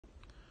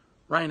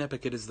Ryan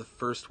Epic, it is the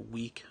first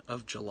week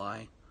of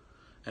July,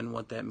 and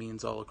what that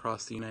means all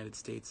across the United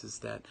States is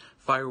that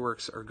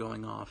fireworks are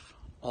going off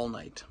all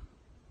night.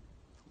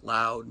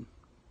 Loud,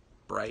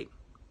 bright,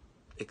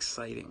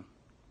 exciting.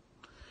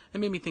 It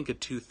made me think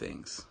of two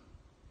things.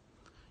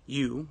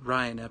 You,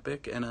 Ryan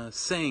Epic, and a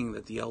saying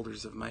that the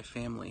elders of my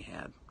family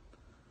had.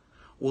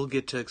 We'll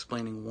get to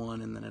explaining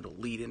one, and then it'll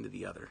lead into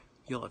the other.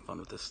 You'll have fun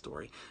with this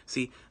story.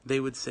 See, they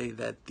would say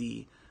that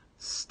the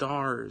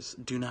stars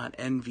do not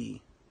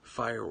envy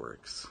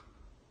fireworks.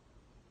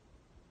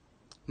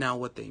 Now,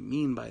 what they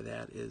mean by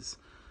that is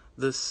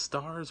the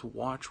stars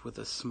watch with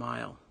a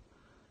smile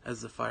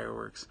as the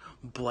fireworks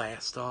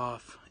blast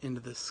off into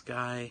the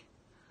sky,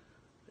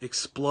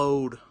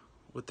 explode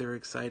with their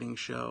exciting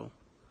show,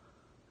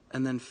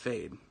 and then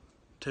fade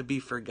to be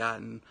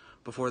forgotten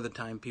before the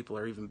time people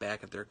are even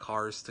back at their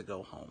cars to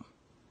go home.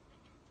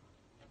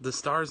 The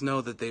stars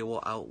know that they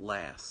will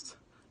outlast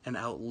and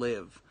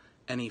outlive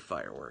any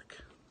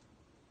firework.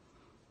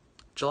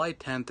 July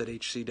 10th at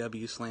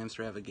HCW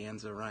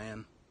SlamStravaganza,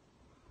 Ryan.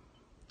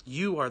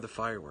 You are the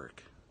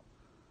firework,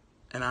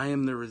 and I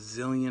am the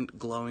resilient,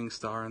 glowing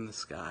star in the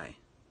sky,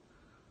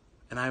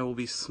 and I will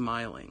be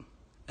smiling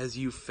as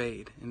you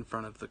fade in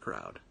front of the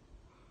crowd.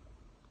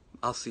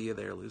 I'll see you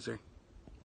there, loser.